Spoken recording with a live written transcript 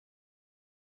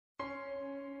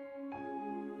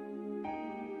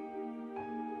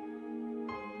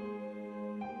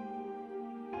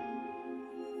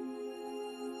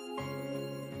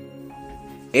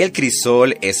El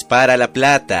crisol es para la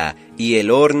plata, y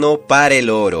el horno para el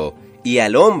oro, y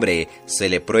al hombre se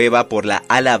le prueba por la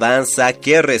alabanza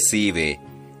que recibe.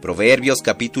 Proverbios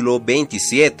capítulo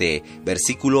 27,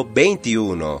 versículo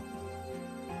 21.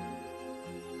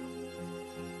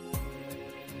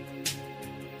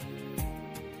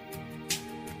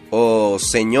 Oh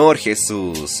Señor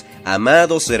Jesús,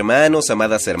 amados hermanos,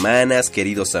 amadas hermanas,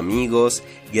 queridos amigos,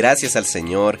 gracias al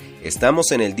Señor,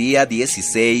 estamos en el día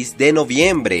 16 de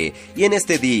noviembre, y en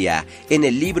este día, en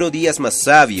el libro Días más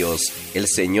sabios, el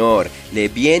Señor le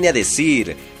viene a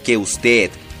decir que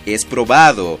usted es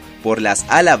probado por las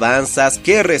alabanzas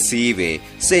que recibe.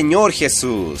 Señor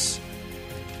Jesús.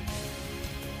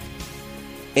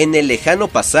 En el lejano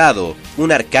pasado,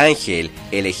 un arcángel,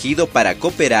 elegido para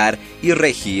cooperar y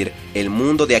regir el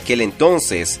mundo de aquel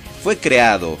entonces, fue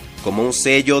creado como un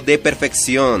sello de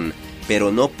perfección,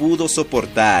 pero no pudo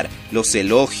soportar los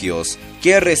elogios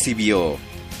que recibió.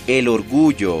 El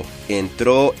orgullo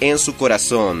entró en su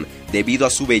corazón debido a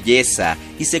su belleza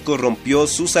y se corrompió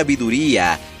su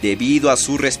sabiduría debido a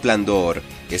su resplandor.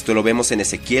 Esto lo vemos en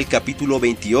Ezequiel capítulo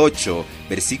 28,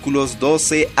 versículos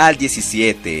 12 al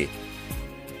 17.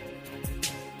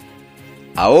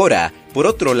 Ahora, por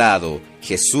otro lado,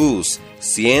 Jesús,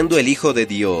 siendo el Hijo de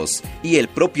Dios y el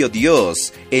propio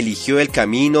Dios, eligió el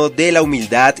camino de la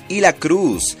humildad y la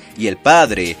cruz, y el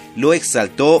Padre lo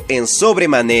exaltó en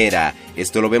sobremanera.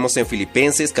 Esto lo vemos en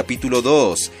Filipenses capítulo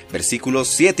 2, versículos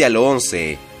 7 al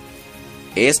 11.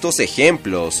 Estos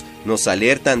ejemplos nos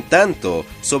alertan tanto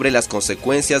sobre las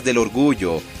consecuencias del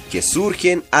orgullo que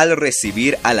surgen al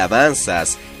recibir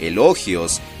alabanzas,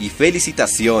 elogios y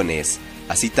felicitaciones.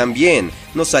 Así también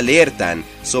nos alertan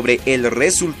sobre el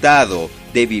resultado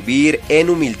de vivir en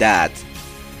humildad.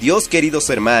 Dios, queridos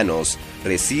hermanos,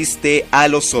 resiste a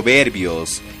los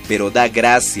soberbios, pero da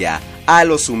gracia a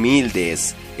los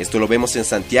humildes. Esto lo vemos en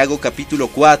Santiago capítulo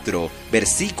 4,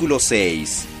 versículo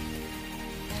 6.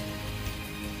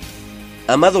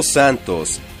 Amados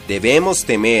santos, debemos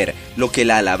temer lo que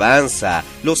la alabanza,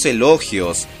 los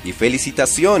elogios y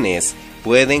felicitaciones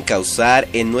pueden causar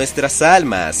en nuestras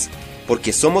almas,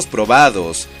 porque somos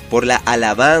probados por la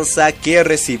alabanza que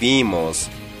recibimos.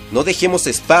 No dejemos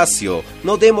espacio,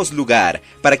 no demos lugar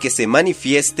para que se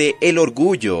manifieste el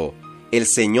orgullo. El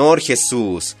Señor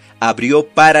Jesús abrió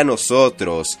para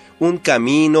nosotros un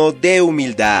camino de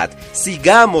humildad.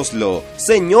 Sigámoslo,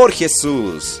 Señor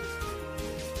Jesús.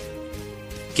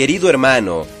 Querido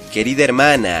hermano, querida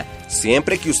hermana,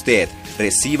 siempre que usted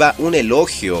reciba un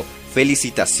elogio,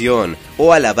 felicitación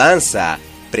o alabanza,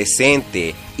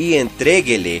 presente y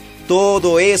entréguele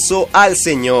todo eso al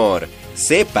Señor.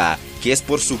 Sepa que es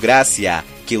por su gracia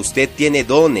que usted tiene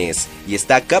dones y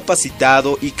está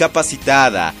capacitado y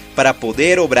capacitada para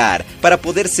poder obrar, para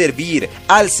poder servir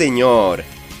al Señor.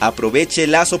 Aproveche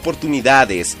las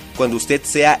oportunidades cuando usted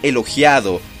sea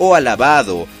elogiado o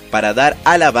alabado para dar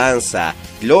alabanza,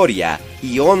 gloria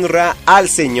y honra al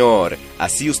Señor.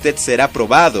 Así usted será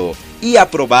probado y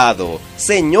aprobado.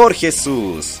 Señor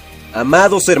Jesús.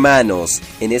 Amados hermanos,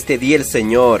 en este día el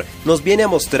Señor nos viene a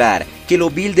mostrar que lo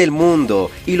vil del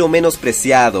mundo y lo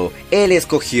menospreciado Él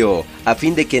escogió, a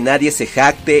fin de que nadie se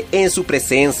jacte en su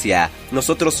presencia.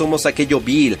 Nosotros somos aquello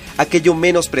vil, aquello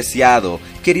menospreciado.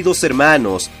 Queridos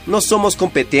hermanos, no somos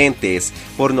competentes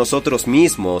por nosotros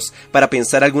mismos para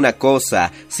pensar alguna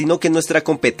cosa, sino que nuestra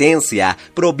competencia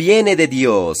proviene de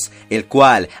Dios, el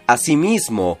cual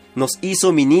asimismo nos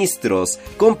hizo ministros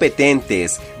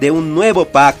competentes de un nuevo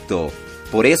pacto.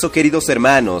 Por eso, queridos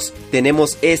hermanos,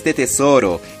 tenemos este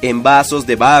tesoro en vasos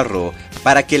de barro,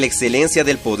 para que la excelencia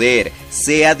del poder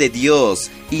sea de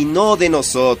Dios y no de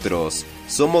nosotros.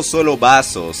 Somos solo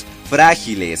vasos,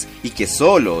 frágiles y que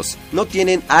solos no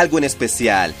tienen algo en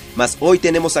especial, mas hoy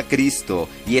tenemos a Cristo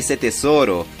y ese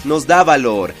tesoro nos da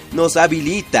valor, nos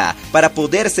habilita para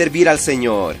poder servir al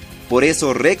Señor. Por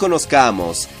eso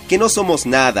reconozcamos que no somos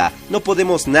nada, no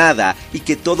podemos nada y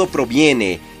que todo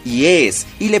proviene y es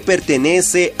y le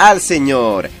pertenece al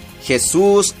Señor.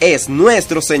 Jesús es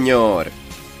nuestro Señor.